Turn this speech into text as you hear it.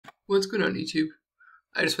What's going on YouTube?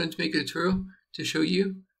 I just wanted to make a tutorial to show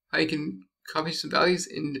you how you can copy some values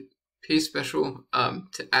and paste special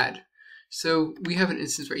to add. So we have an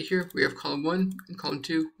instance right here. We have column 1 and column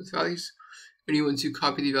 2 with values. And you want to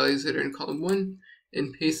copy the values that are in column 1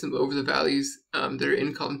 and paste them over the values that are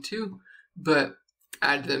in column 2, but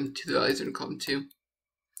add them to the values that are in column 2.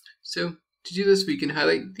 So to do this, we can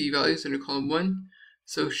highlight the values under column 1.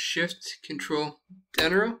 So Shift Control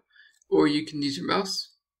down arrow, or you can use your mouse.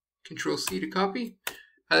 Control C to copy.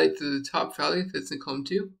 Highlight the top value that's in column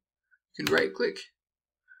 2. You can right click.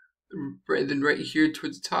 And then right here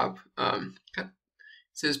towards the top, it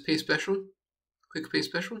says Paste Special. Click Paste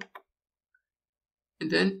Special.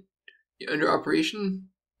 And then under Operation,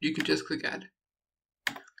 you can just click Add.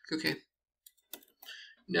 Click OK.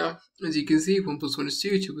 Now, as you can see, 1 + 1 is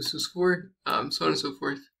 2, 2 + 2 is 4, so on and so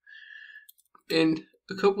forth. And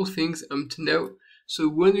a couple things to note. So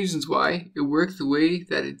one of the reasons why it worked the way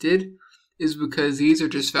that it did is because these are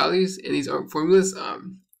just values and these aren't formulas.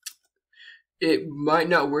 It might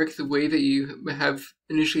not work the way that you have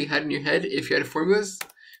initially had in your head if you had formulas.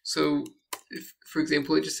 So if, for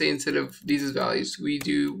example, let's just say instead of these as values, we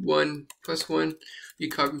do 1 + 1, you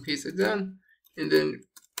copy and paste it down, and then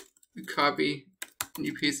you copy and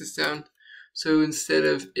you paste this down. So instead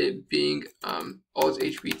of it being Alt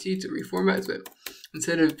HBT to reformat it,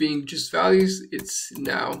 instead of being just values, it's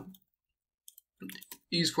now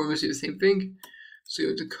use formulas to do the same thing. So you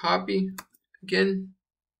have to copy again,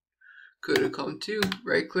 go to column 2,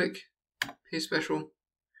 right click, paste special,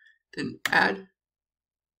 then add,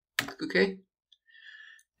 click OK.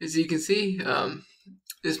 As you can see,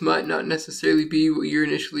 this might not necessarily be what you're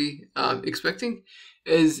initially expecting,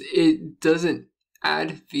 as it doesn't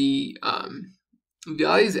add the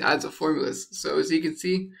values, it adds the formulas. So as you can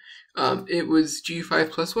see, it was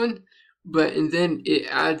G5 + 1, and then it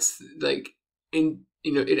adds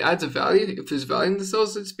it adds a value if there's value in the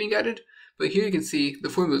cells that's being added. But here you can see the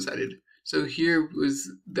formula is added. So here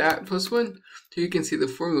was that +1. Here you can see the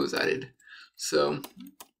formula is added. So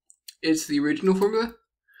it's the original formula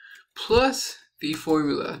plus the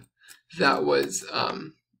formula that was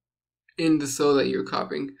in the cell that you're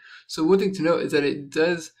copying. So one thing to note is that it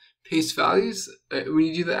does paste values when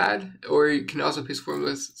you do the add, or you can also paste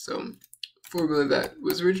formulas. So formula that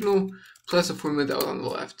was original plus a formula that was on the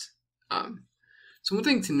left. So one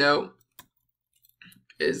thing to note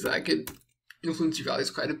is that I could influence your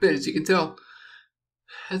values quite a bit, as you can tell.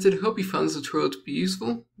 As I hope you found this tutorial to be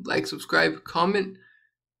useful. Like, subscribe, comment.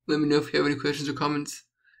 Let me know if you have any questions or comments.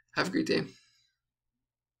 Have a great day.